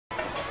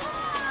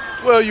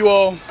Well, you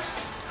all,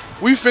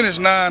 we finished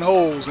 9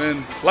 holes, and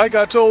like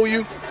I told you,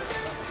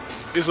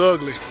 it's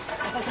ugly.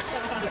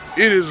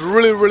 It is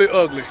really, really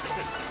ugly.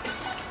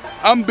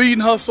 I'm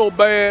beating her so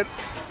bad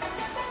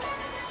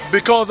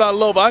because I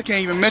love her. I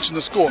can't even mention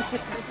the score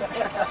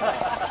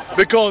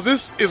because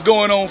this is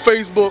going on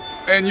Facebook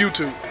and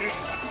YouTube.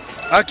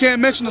 I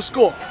can't mention the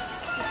score,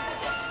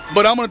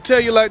 but I'm gonna tell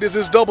you like this: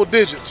 it's double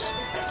digits.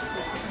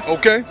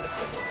 Okay.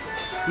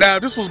 Now,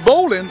 if this was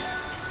bowling,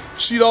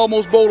 she'd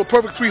almost bowl a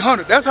perfect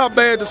 300. That's how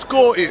bad the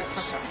score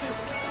is.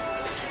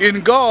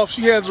 In golf,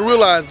 she has to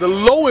realize the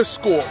lowest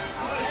score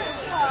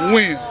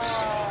wins.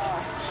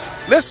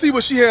 Let's see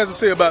what she has to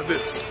say about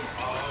this.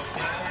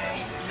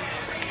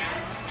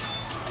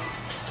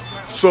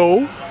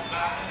 So,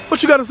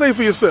 what you got to say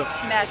for yourself?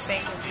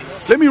 Nothing.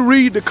 Let me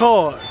read the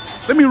card.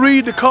 Let me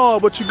read the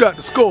card what you got,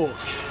 the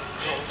scores.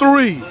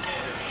 3,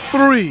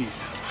 3,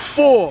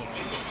 4,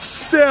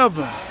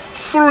 7,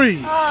 3,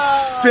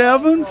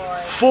 7,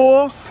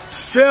 4,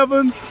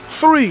 7,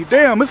 3.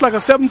 Damn, it's like a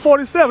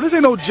 747. This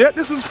ain't no jet.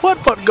 This is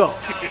putt-putt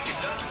golf.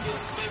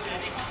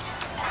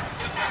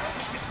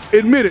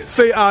 Admit it.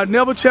 Say, I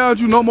never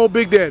challenge you no more,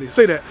 Big Daddy.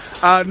 Say that.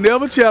 I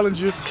never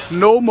challenge you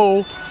no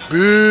more,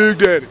 Big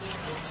Daddy.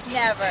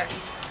 Never.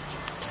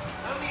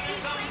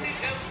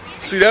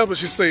 See, that's what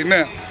she's saying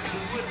now.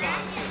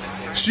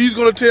 She's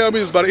going to tell me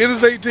it's about the end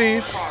of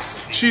 18.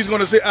 She's going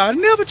to say, I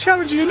never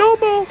challenge you no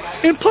more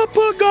in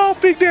putt-putt golf,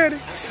 Big Daddy.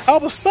 I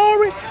was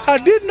sorry. I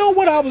didn't know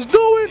what I was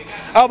doing.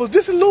 I was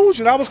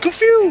disillusioned. I was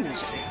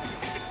confused.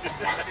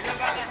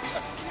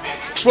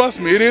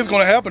 Trust me, it is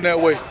going to happen that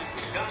way.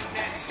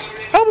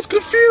 I was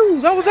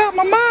confused. I was out of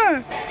my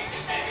mind.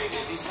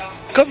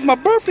 Because it's my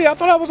birthday, I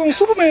thought I was on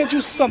Superman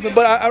juice or something,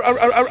 but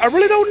I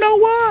really don't know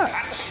why.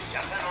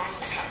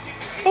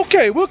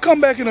 Okay, we'll come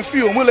back in a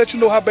few and we'll let you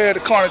know how bad the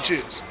carnage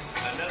is.